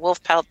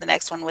wolf pelt, the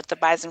next one with the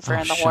bison fur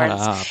and the horns.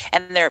 Up.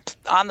 And they're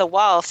on the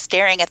wall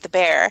staring at the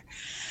bear.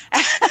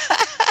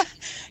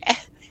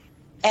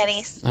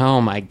 And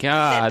oh my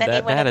God! Then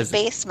he went in the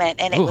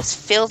basement, and it was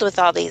filled with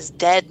all these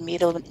dead,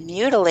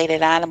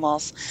 mutilated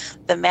animals.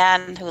 The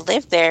man who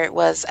lived there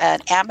was an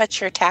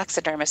amateur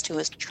taxidermist who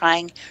was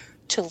trying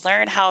to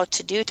learn how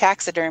to do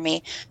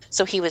taxidermy.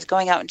 So he was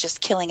going out and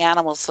just killing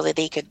animals so that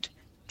he could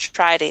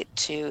try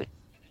to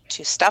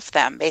stuff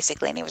them,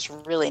 basically. And he was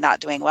really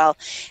not doing well,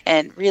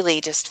 and really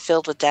just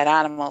filled with dead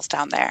animals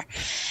down there.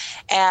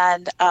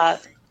 And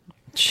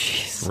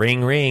jeez.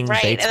 Ring, ring.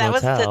 Right, Bates and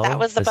Motel. that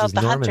was about the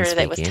Norman hunter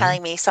that was speaking.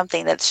 telling me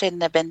something that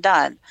shouldn't have been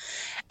done.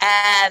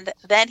 And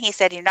then he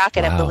said, you're not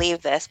going to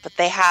believe this, but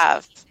they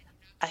have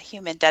a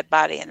human dead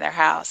body in their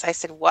house. I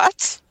said,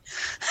 what?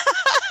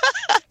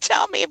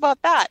 Tell me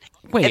about that.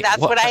 Wait, and that's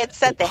what I had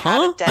said. They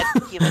had a dead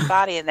human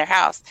body in their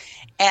house.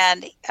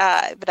 And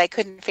but I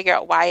couldn't figure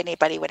out why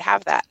anybody would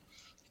have that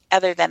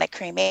other than a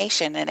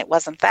cremation, and it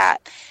wasn't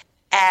that.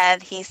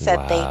 And he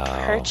said they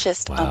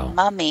purchased a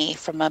mummy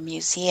from a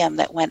museum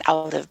that went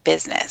out of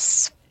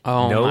business.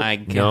 Oh my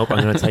God. Nope.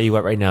 I'm going to tell you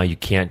what right now. You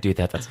can't do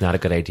that. That's not a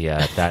good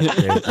idea. That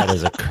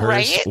is a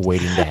curse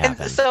waiting to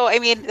happen. And so, I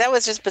mean, that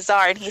was just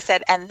bizarre. And he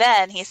said,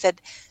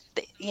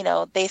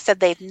 they said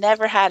they've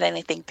never had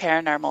anything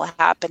paranormal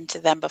happen to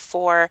them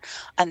before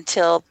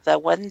until the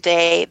one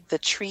day the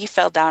tree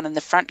fell down in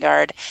the front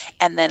yard,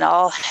 and then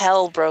all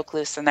hell broke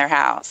loose in their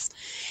house.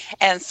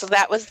 And so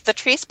that was the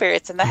tree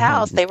spirits in the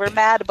house. They were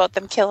mad about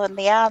them killing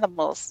the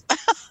animals.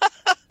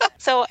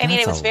 So, I mean,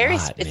 it was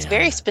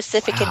very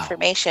specific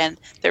information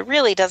that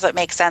really doesn't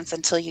make sense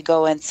until you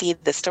go and see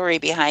the story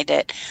behind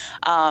it.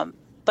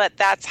 But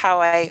that's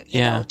how I,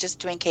 just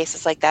doing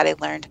cases like that, I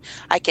learned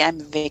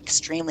I'm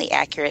extremely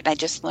accurate, and I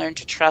just learned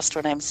to trust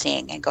what I'm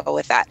seeing and go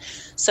with that.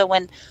 So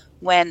when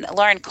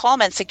Lauren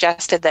Coleman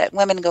suggested that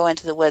women go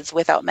into the woods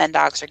without men,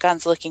 dogs, or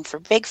guns looking for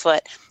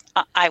Bigfoot,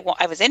 I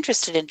was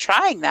interested in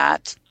trying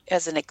that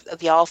as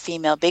the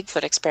all-female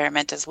Bigfoot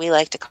experiment, as we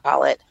like to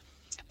call it.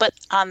 But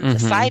on the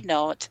side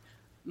note,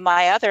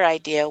 my other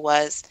idea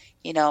was,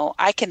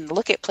 I can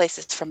look at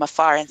places from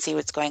afar and see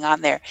what's going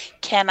on there.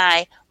 Can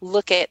I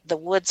look at the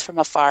woods from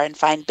afar and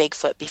find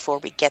Bigfoot before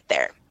we get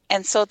there?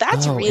 And so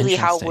that's really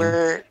how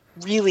we're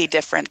really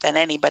different than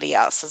anybody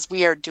else, as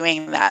we are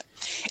doing that.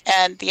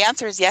 And the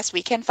answer is yes,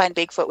 we can find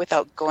Bigfoot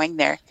without going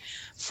there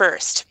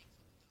first.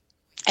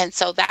 And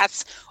so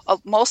that's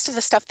most of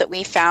the stuff that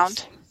we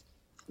found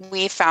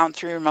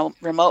through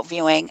remote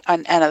viewing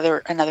and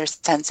other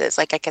senses.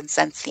 Like I can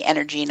sense the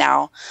energy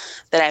now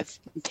that I've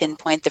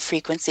pinpoint the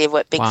frequency of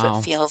what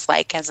Bigfoot feels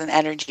like as an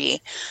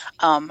energy.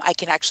 I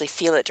can actually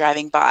feel it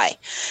driving by.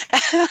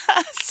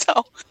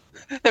 So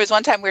there was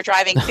one time we were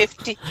driving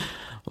 50.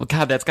 Well,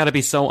 God, that's got to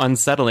be so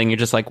unsettling. You're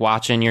just like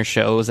watching your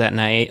shows at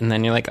night, and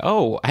then you're like,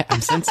 "Oh,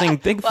 I'm sensing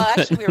Bigfoot." Well,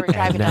 actually, we were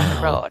driving down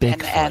the road,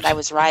 and I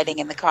was riding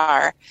in the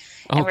car,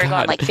 and we were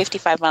going like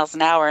 55 miles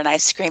an hour, and I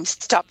screamed,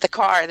 "Stop the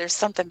car! There's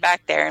something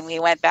back there!" And we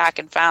went back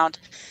and found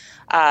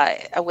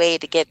a way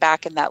to get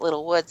back in that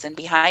little woods, and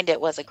behind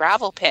it was a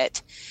gravel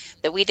pit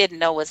that we didn't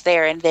know was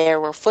there, and there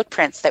were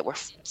footprints that were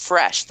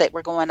fresh that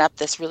were going up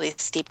this really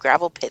steep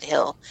gravel pit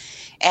hill.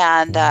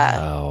 And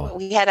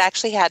we had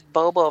actually had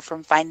Bobo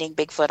from Finding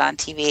Bigfoot on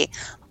TV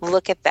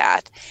look at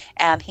that,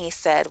 and he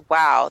said,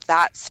 wow,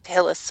 that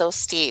hill is so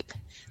steep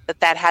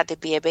that had to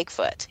be a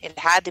Bigfoot. It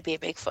had to be a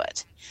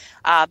Bigfoot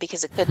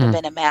because it couldn't have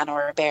been a man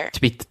or a bear.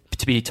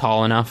 To be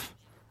tall enough.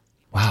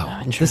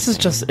 Wow. This is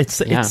just,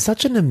 it's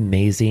such an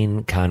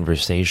amazing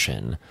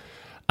conversation.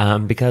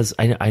 Because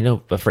I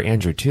know, but for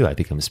Andrew too, I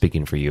think I'm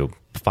speaking for you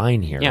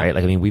fine here, right?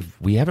 Like, I mean,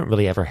 we haven't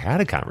really ever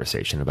had a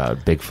conversation about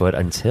Bigfoot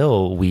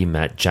until we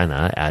met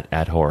Jenna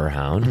at Horror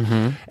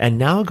Hound. And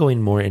now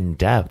going more in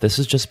depth, this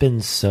has just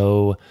been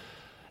so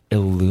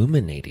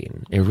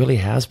illuminating. It really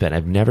has been.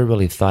 I've never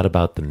really thought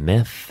about the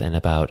myth and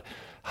about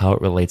how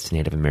it relates to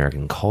Native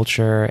American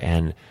culture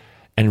and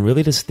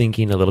really just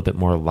thinking a little bit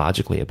more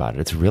logically about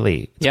it.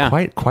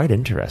 It's quite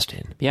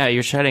interesting. Yeah,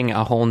 you're shedding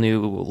a whole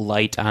new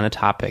light on a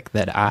topic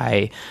that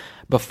I,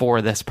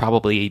 before this,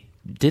 probably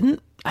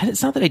didn't.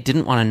 It's not that I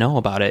didn't want to know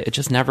about it. It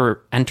just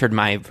never entered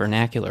my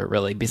vernacular,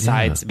 really,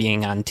 besides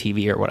being on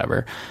TV or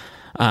whatever.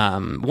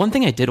 One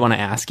thing I did want to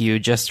ask you,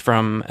 just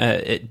from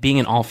it being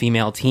an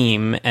all-female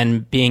team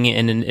and being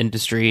in an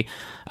industry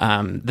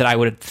that I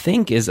would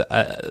think is,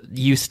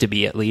 used to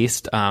be at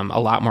least, a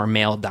lot more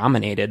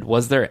male-dominated,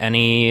 was there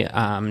any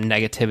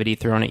negativity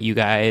thrown at you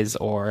guys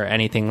or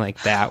anything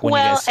like that when you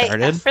guys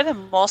started? For the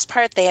most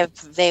part,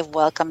 they've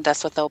welcomed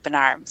us with open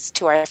arms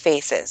to our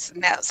faces.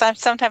 Now,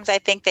 sometimes I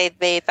think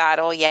they thought,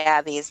 oh,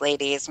 yeah, these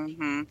ladies.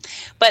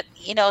 But,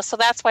 so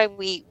that's why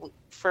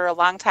for a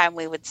long time,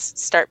 we would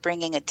start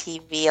bringing a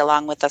TV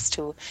along with us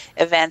to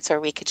events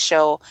where we could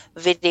show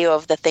video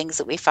of the things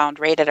that we found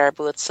right at our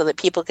booth so that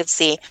people could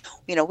see,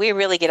 we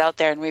really get out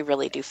there and we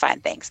really do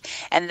find things.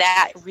 And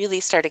that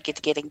really started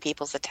getting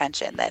people's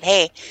attention that,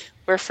 hey,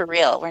 we're for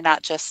real. We're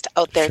not just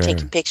out there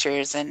taking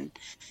pictures and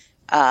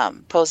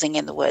posing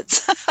in the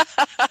woods.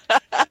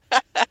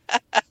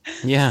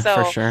 Yeah,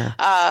 so, for sure.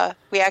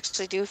 We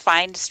actually do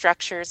find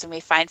structures and we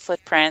find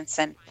footprints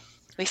and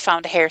we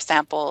found hair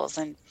samples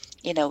and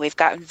we've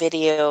gotten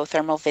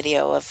thermal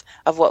video of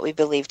what we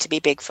believe to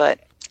be Bigfoot.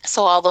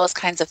 So all those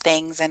kinds of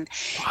things. And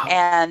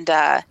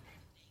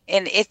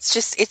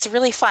it's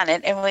really fun.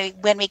 And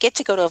when we get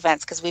to go to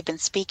events, because we've been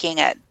speaking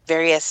at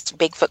various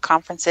Bigfoot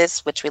conferences,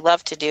 which we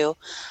love to do,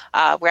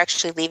 we're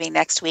actually leaving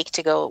next week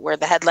to go. We're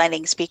the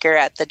headlining speaker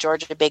at the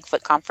Georgia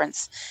Bigfoot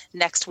Conference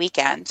next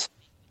weekend,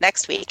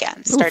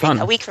 starting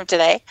a week from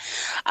today.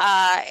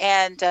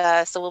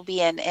 So we'll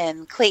be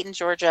in Clayton,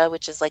 Georgia,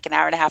 which is like an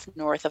hour and a half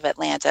north of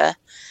Atlanta.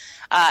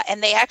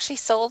 And they actually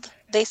sold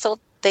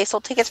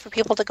tickets for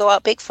people to go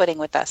out Bigfooting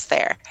with us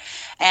there.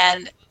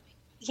 And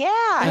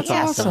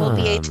awesome. So we'll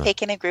be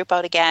taking a group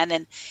out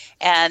again,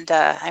 and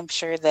I'm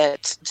sure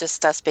that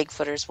just us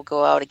Bigfooters will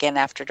go out again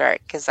after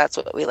dark because that's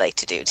what we like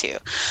to do too.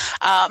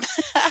 But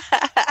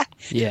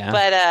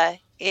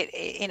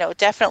it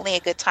definitely a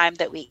good time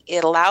that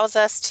it allows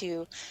us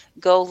to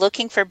go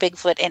looking for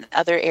Bigfoot in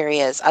other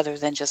areas other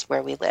than just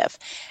where we live.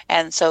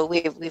 And so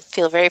we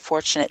feel very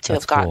fortunate to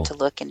have gotten to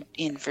look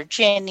in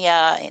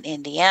Virginia, in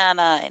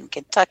Indiana, in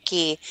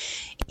Kentucky,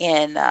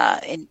 in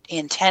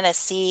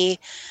Tennessee,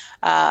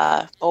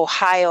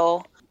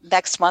 Ohio.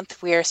 Next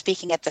month, we are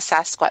speaking at the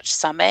Sasquatch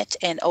Summit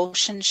in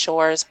Ocean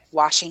Shores,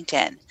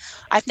 Washington.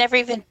 I've never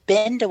even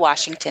been to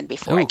Washington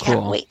before. I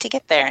can't wait to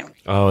get there.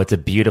 Oh, it's a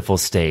beautiful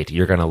state.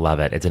 You're going to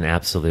love it. It's an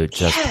absolute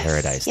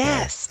paradise.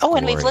 Yes. There.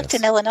 And we've looked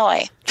in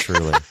Illinois.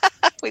 Truly.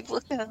 We've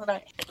looked in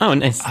Illinois. Oh,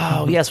 nice.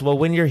 Oh, yes. Well,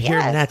 when you're here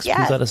next,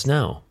 please let us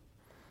know.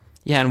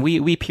 Yeah, and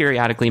we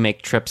periodically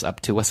make trips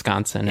up to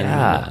Wisconsin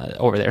and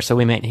over there, so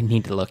we might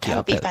need to look you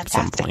up at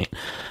some point.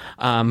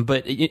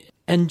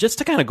 And just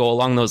to kind of go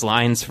along those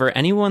lines, for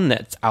anyone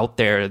that's out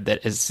there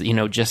that is,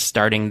 just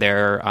starting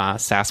their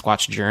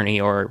Sasquatch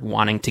journey or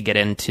wanting to get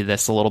into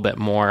this a little bit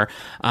more,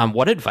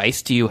 what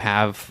advice do you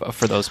have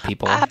for those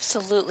people?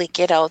 Absolutely.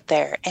 Get out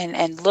there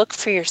and look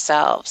for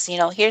yourselves.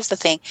 Here's the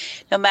thing.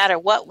 No matter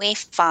what we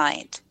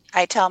find,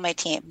 I tell my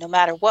team, no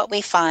matter what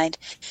we find,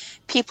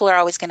 people are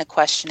always going to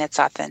question its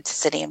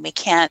authenticity, and we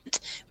can't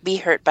be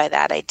hurt by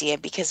that idea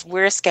because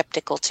we're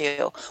skeptical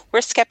too.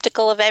 We're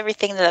skeptical of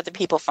everything that other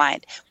people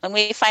find. When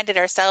we find it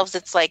ourselves,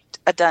 it's like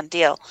a done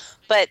deal.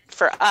 But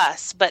for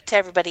us, but to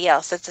everybody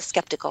else, it's a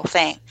skeptical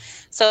thing.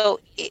 So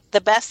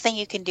the best thing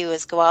you can do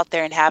is go out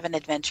there and have an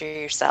adventure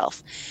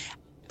yourself.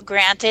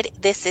 Granted,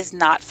 this is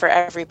not for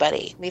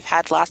everybody. We've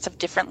had lots of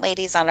different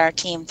ladies on our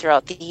team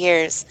throughout the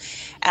years,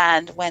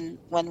 and when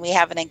we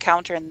have an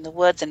encounter in the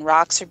woods and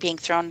rocks are being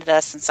thrown at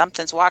us and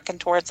something's walking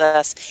towards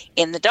us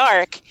in the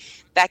dark,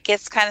 that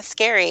gets kind of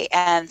scary,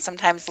 and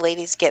sometimes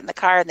ladies get in the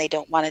car and they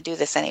don't want to do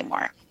this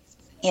anymore,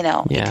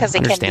 because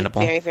it can be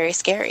very, very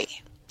scary.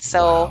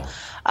 So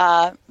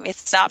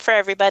it's not for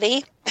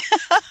everybody.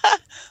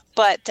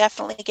 But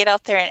definitely get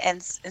out there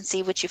and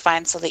see what you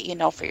find so that you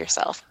know for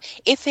yourself,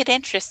 if it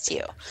interests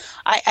you.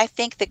 I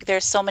think that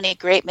there's so many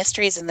great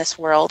mysteries in this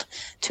world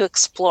to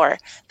explore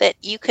that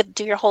you could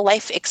do your whole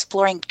life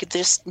exploring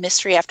just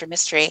mystery after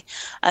mystery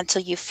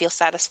until you feel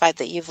satisfied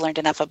that you've learned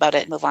enough about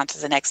it and move on to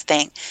the next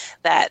thing.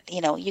 That,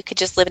 you could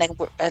just live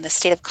in a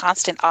state of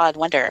constant awe and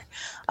wonder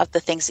of the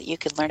things that you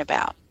could learn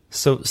about.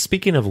 So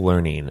speaking of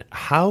learning,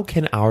 how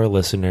can our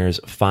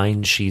listeners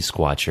find She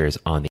Squatchers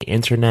on the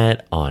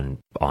internet, on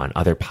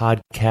other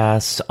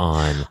podcasts,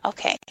 on...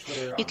 Okay.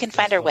 You can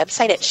find our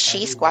website at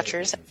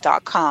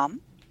shesquatchers.com.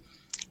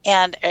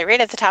 And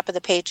right at the top of the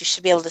page, you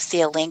should be able to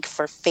see a link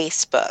for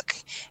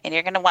Facebook. And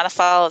you're going to want to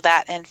follow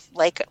that and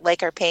like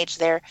our page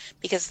there,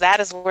 because that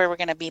is where we're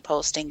going to be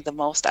posting the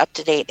most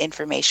up-to-date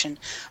information.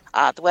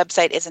 The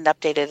website isn't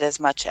updated as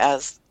much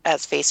as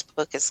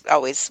Facebook is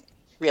always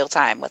real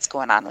time what's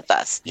going on with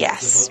us.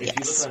 Yes. If you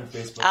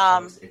look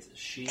on Facebook, it's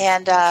She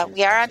and Squatchers.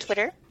 we are on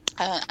Twitter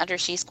under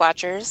She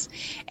Squatchers,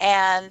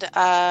 and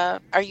our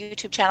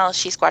YouTube channel is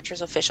She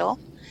Squatchers Official,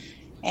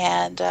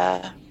 and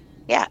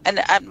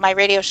my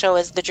radio show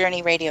is The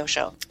Journey Radio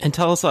Show. And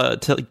tell us,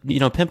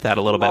 pimp that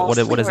a little bit.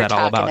 What is that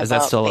all about? Is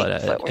that still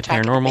a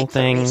paranormal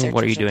thing?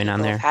 What are you doing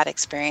on there? Had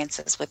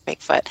experiences with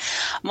Bigfoot,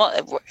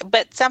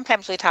 but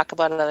sometimes we talk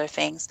about other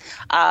things.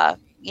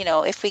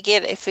 If we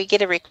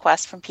get a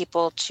request from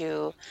people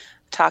to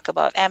talk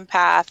about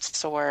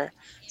empaths or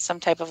some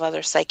type of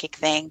other psychic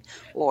thing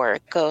or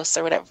ghosts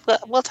or whatever,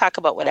 we'll talk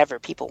about whatever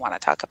people want to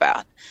talk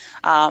about.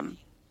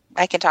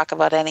 I can talk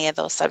about any of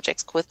those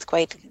subjects with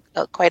quite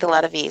a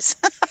lot of ease.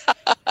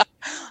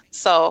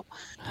 So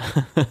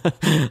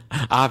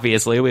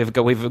obviously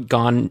we've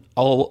gone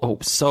all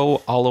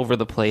over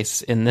the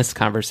place in this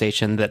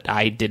conversation that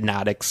I did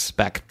not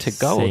expect to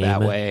go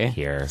that way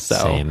here. So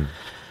Same.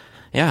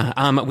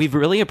 Yeah, we've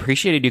really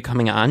appreciated you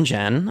coming on,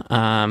 Jen.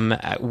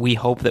 We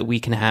hope that we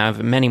can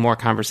have many more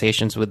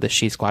conversations with the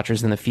She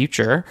Squatchers in the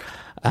future.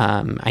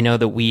 I know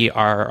that we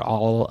are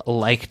all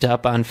liked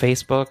up on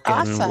Facebook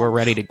and we're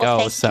ready to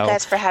go. Thank you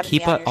guys for having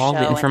keep me on your all show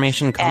the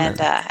information coming. And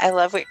I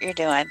love what you're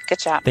doing. Good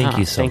job. Thank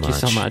you so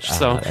much.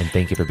 And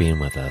thank you for being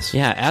with us.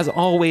 Yeah, as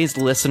always,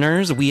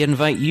 listeners, we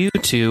invite you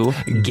to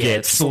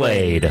Get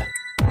slayed.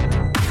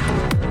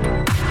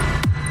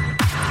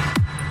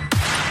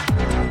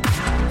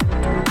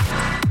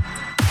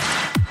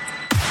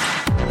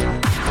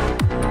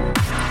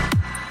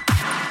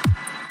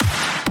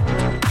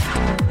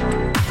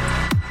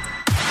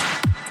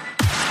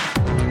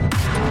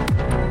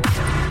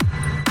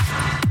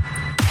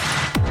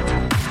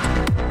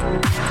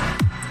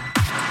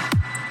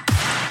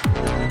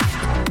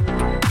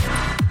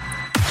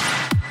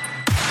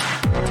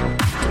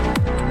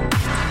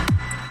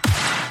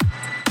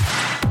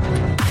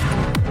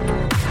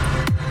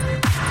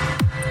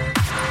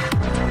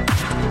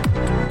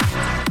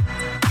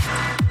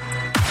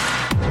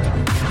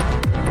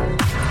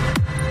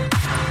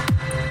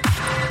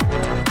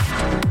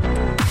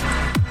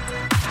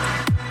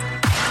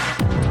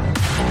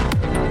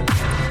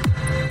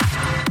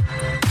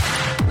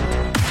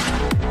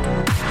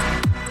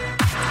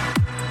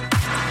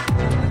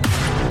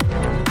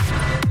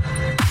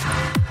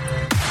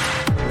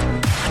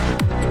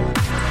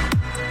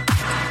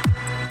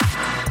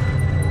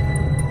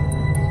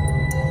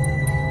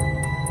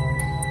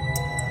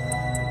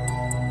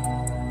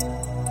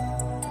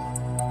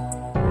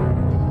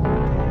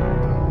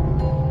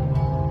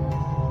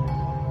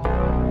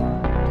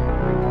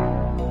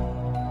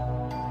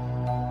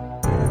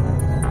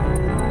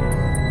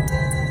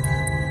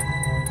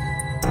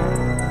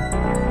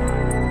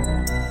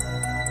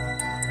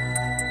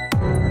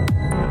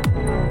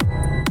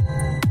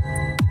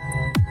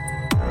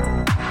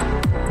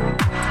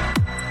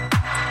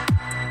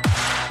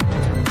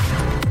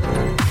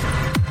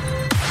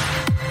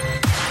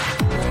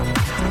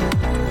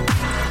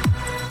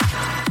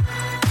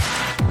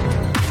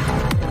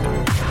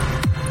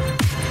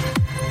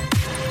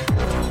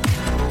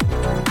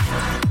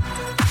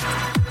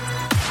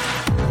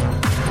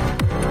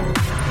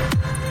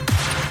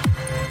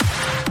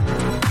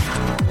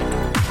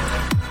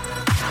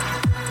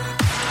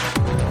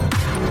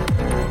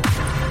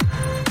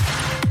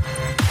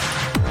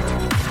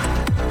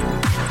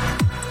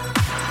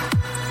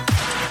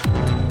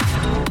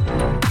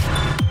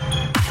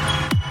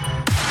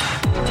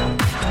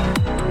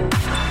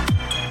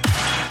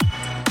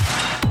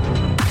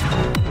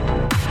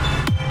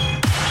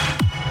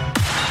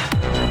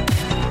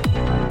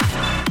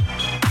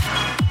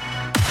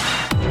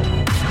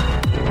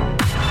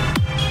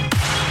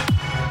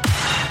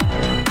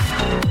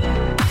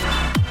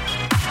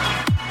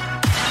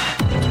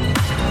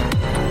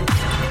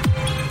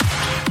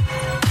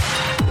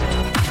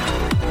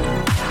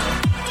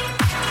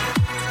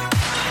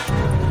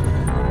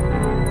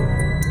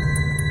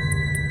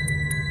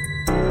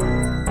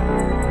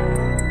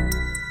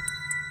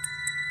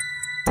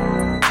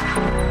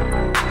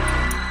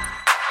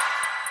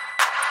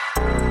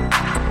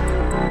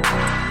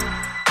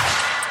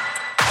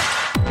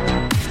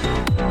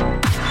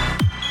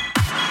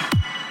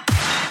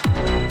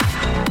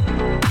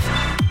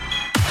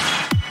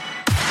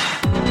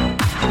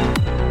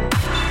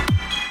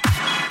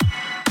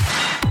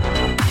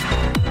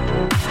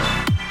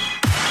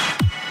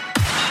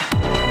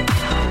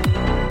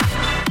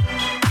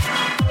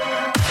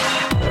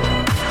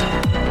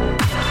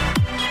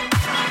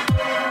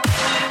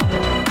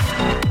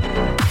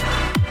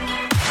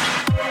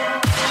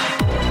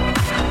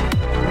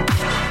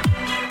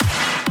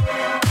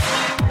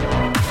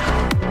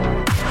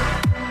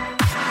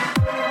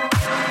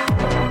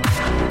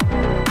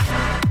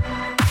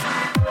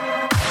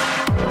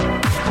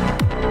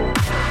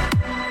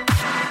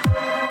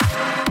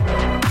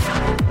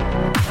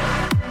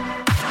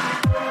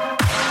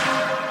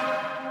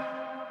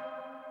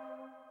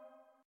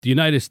 The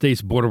United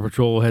States Border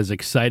Patrol has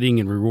exciting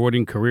and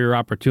rewarding career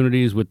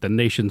opportunities with the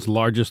nation's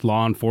largest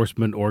law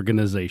enforcement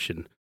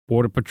organization.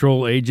 Border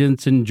Patrol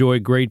agents enjoy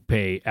great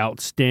pay,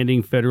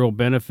 outstanding federal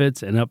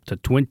benefits, and up to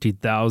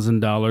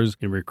 $20,000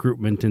 in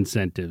recruitment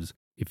incentives.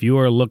 If you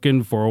are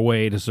looking for a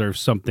way to serve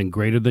something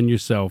greater than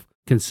yourself,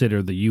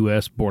 consider the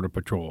U.S. Border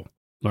Patrol.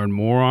 Learn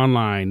more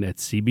online at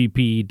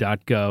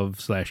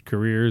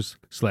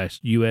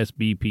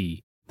cbp.gov/careers/USBP.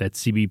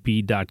 That's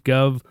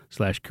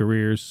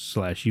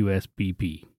cbp.gov/careers/USBP.